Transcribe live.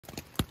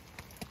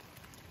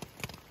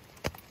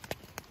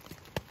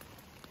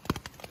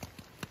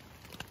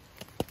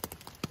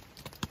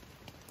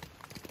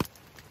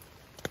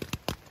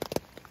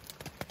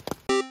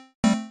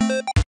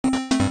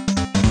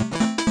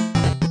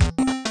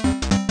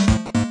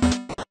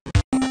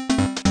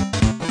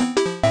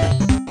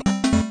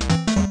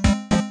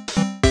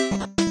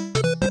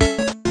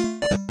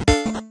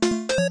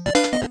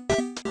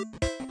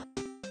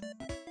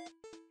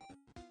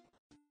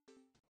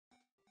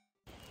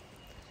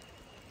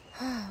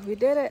We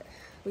did it.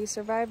 We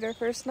survived our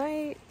first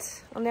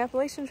night on the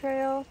Appalachian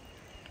Trail.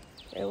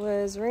 It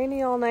was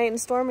rainy all night and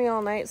stormy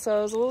all night, so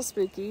it was a little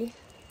spooky.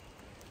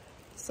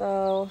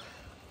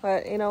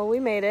 But you know, we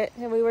made it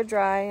and we were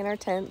dry in our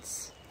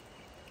tents.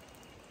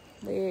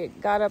 We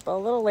got up a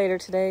little later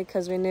today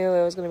because we knew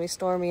it was going to be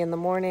stormy in the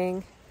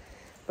morning,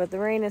 but the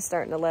rain is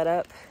starting to let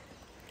up.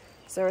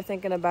 So we're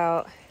thinking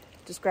about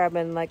just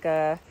grabbing like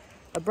a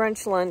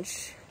brunch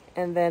lunch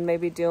and then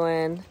maybe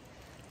doing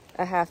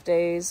a half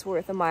day's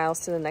worth of miles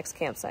to the next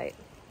campsite.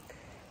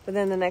 But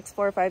then the next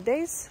 4 or 5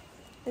 days,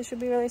 it should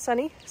be really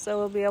sunny. So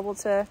we'll be able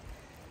to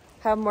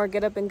have more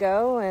get up and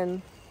go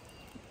and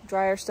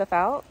dry our stuff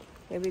out.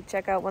 Maybe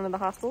check out one of the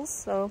hostels.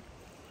 So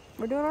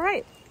we're doing all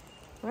right.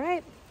 All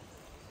right.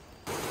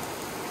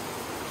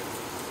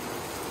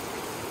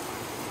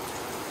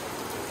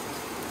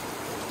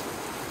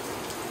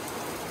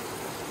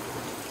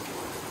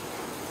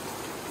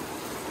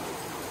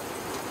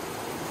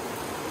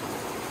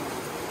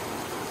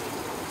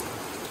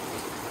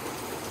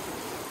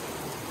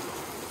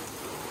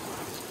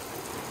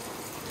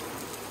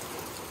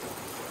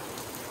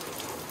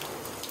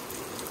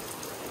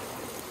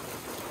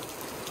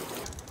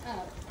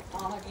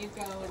 I'll have you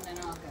go and then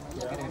I'll go.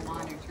 Look at I'm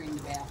monitoring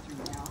the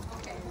bathroom now.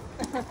 Okay.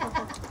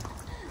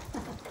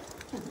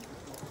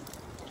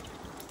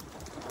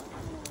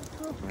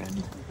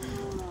 Girlfriend.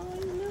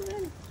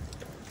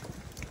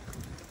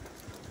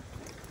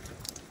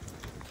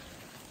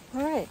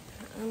 All right,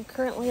 I'm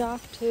currently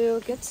off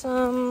to get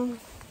some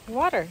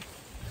water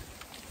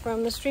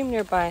from the stream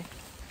nearby.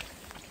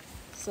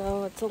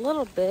 So it's a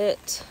little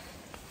bit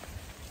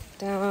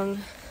down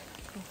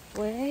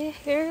way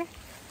here,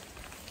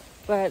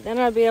 but then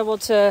I'll be able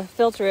to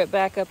filter it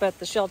back up at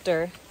the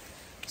shelter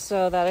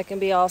so that it can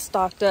be all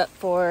stocked up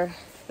for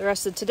the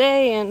rest of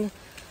today and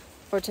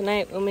for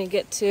tonight when we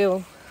get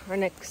to our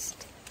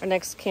next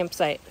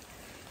campsite.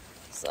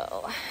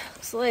 So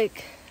looks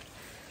like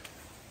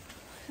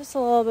just a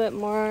little bit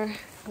more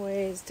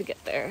ways to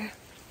get there.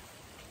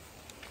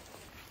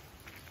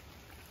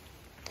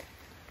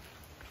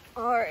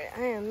 All right,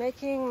 I am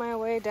making my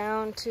way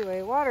down to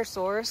a water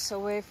source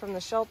away from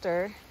the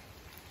shelter.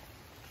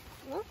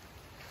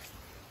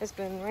 It's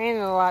been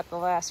raining a lot the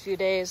last few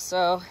days,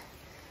 so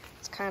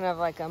it's kind of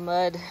like a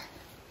mud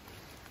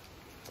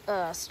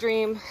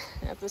stream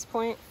at this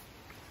point.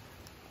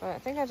 But I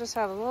think I just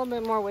have a little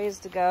bit more ways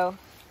to go,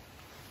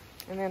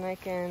 and then I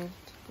can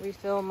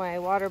refill my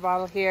water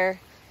bottle here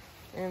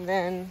and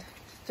then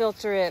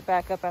filter it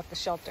back up at the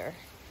shelter.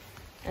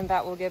 And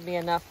that will give me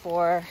enough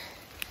for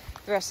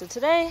the rest of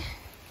today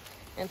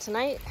and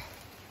tonight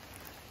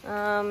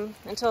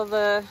until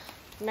the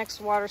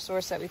next water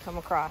source that we come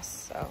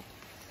across. So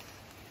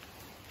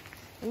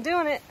I'm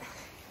doing it.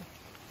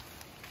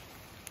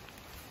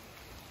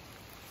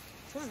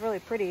 This is a really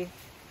pretty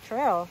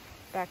trail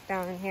back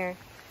down in here.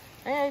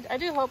 I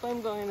do hope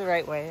I'm going the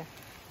right way.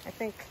 I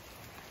think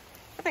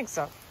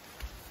so.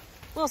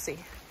 We'll see.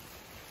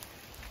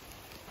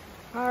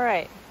 All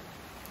right,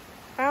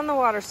 found the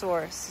water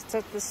source. It's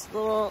at this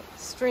little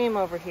stream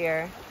over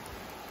here.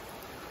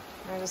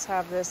 I just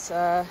have this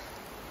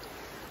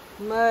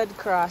mud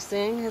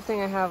crossing. Good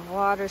thing I have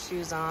water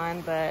shoes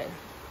on, but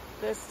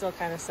this still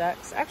kind of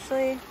sucks.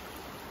 Actually,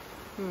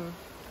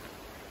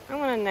 I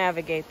want to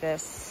navigate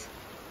this.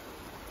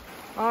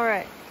 All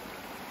right,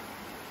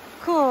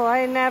 cool.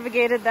 I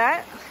navigated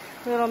that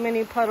little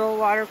mini puddle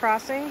water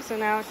crossing, so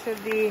now it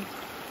should be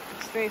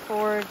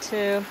straightforward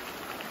to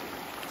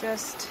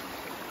just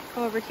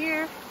come over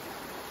here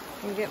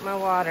and get my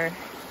water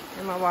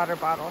in my water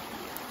bottle.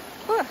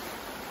 Whew.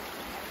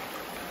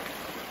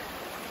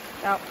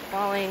 Without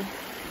falling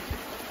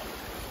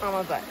on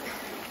my butt.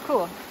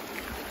 Cool.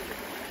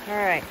 All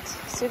right,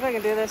 see if I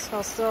can do this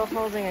while still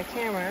holding a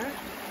camera.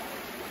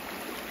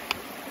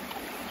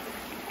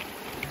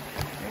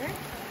 There.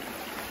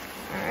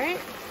 All right,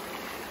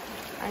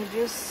 I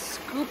just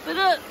scoop it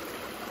up.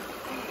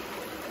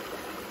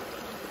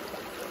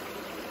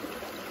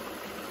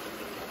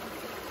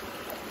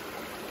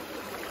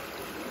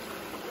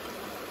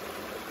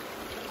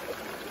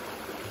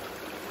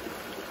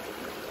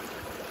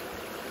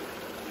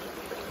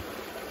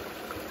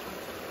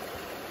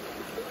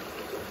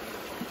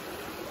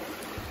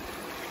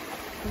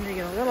 I'm gonna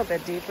get a little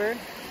bit deeper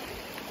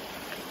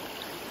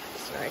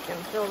so I can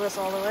fill this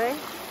all the way.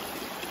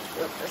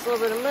 Look, there's a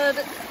little bit of mud.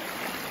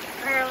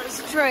 All right,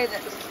 let's try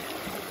this.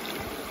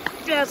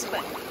 Just a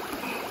bit.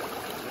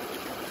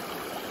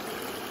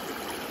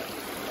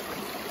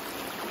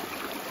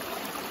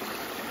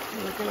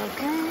 Looking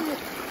okay.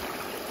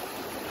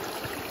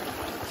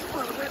 A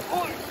little bit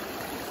more.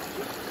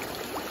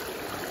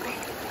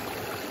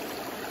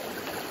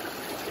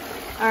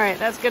 All right,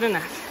 that's good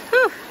enough.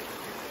 Whew.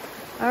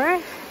 All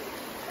right.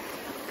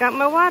 Got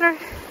my water.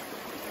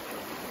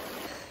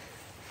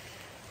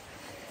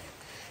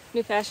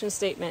 New fashion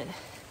statement.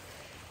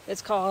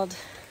 It's called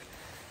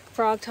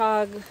Frog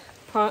Tog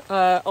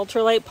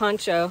Ultralight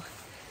Poncho.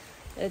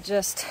 It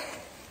just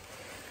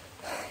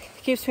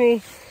keeps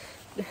me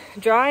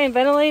dry and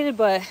ventilated,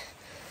 but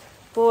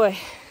boy,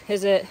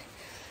 is it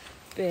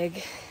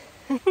big.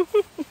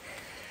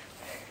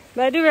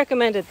 But I do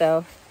recommend it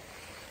though,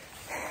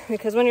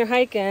 because when you're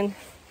hiking,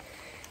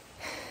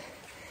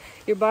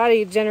 your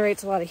body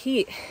generates a lot of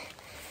heat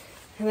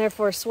and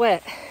therefore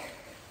sweat.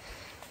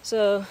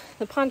 So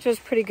the poncho is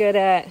pretty good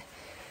at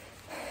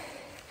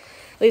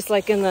least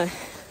like in the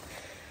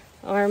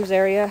arms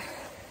area,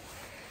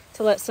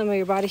 to let some of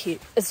your body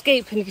heat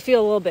escape and you can feel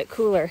a little bit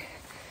cooler.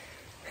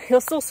 You'll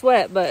still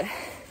sweat, but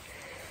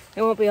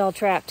it won't be all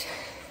trapped.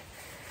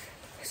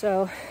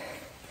 So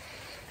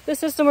this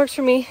system works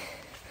for me.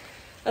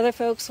 Other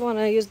folks want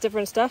to use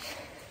different stuff,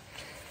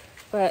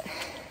 but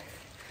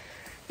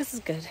this is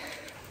good.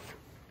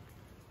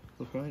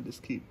 We'll probably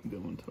just keep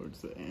going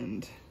towards the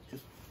end.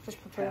 Just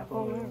prepare to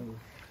pull now.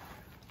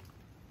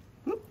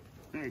 Whoop,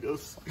 there he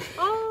goes.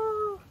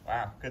 Oh!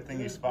 Wow, good thing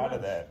you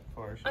spotted that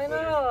for us. I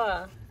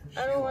know.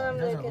 I don't want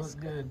him to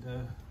Doesn't get look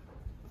good.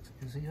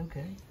 Is he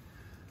okay?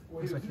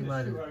 Well, Looks he like he was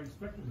might sure have. I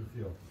expected to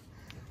feel.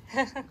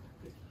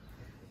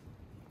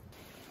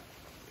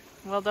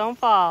 Well, don't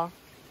fall.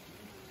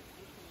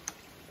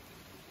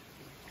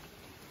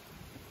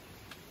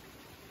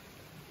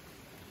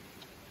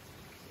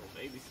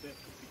 Baby step,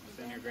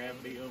 center of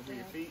gravity over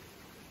your feet.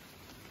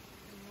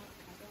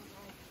 I don't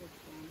like this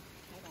one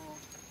at all.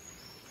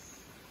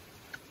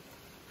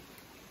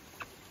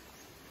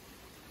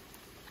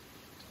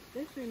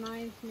 This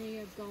reminds me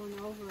of going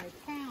over a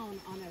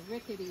town on a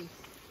rickety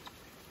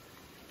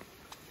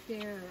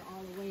stair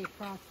all the way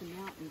across the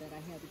mountain that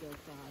I had to go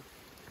across.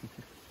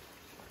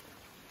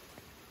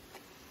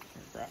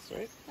 Across,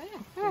 right? Oh,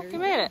 yeah, Yeah, there you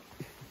made go. it.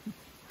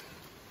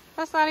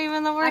 That's not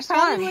even the worst I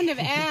probably one. wouldn't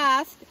have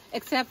asked,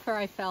 except for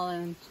I fell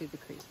into the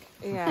creek.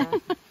 Yeah.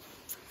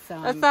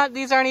 So That's not,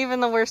 these aren't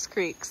even the worst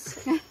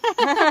creeks.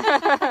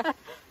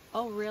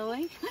 Oh,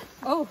 really?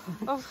 Oh,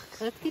 Oh,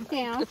 let's get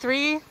down.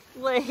 3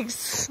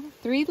 legs.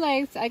 3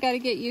 legs. I got to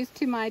get used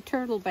to my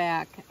turtle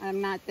back.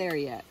 I'm not there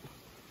yet.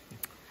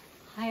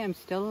 I am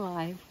still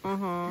alive.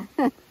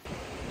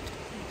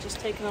 Just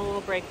taking a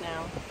little break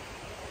now.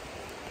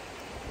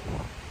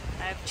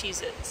 I have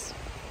Cheez-Its.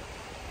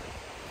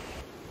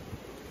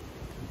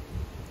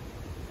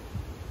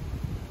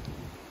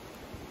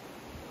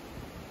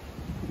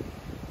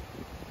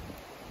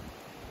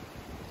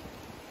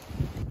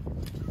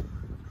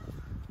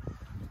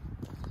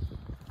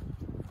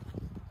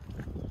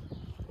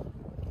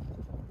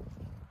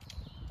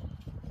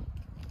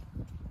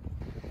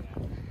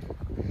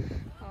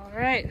 All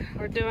right,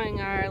 we're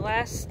doing our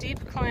last steep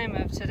climb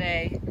of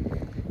today.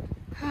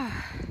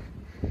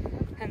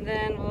 And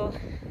then we'll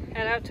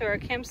head out to our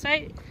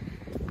campsite.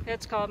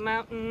 It's called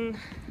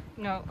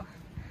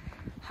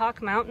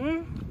Hawk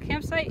Mountain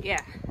campsite,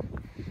 yeah.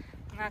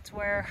 And that's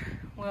where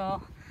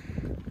we'll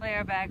lay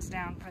our bags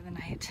down for the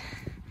night.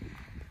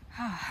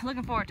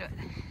 Looking forward to it.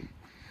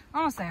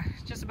 Almost there,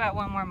 just about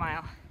 1 more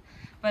mile.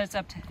 But it's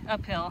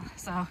uphill,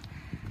 so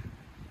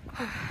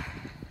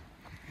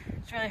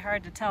it's really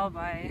hard to tell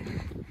by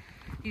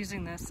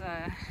using this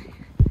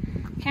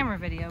camera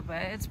video,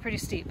 but it's pretty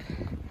steep.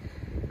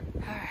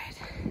 All right.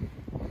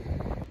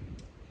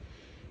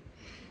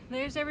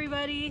 There's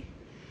everybody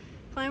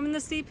climbing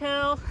the steep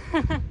hill.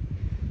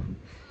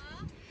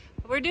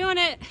 We're doing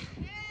it.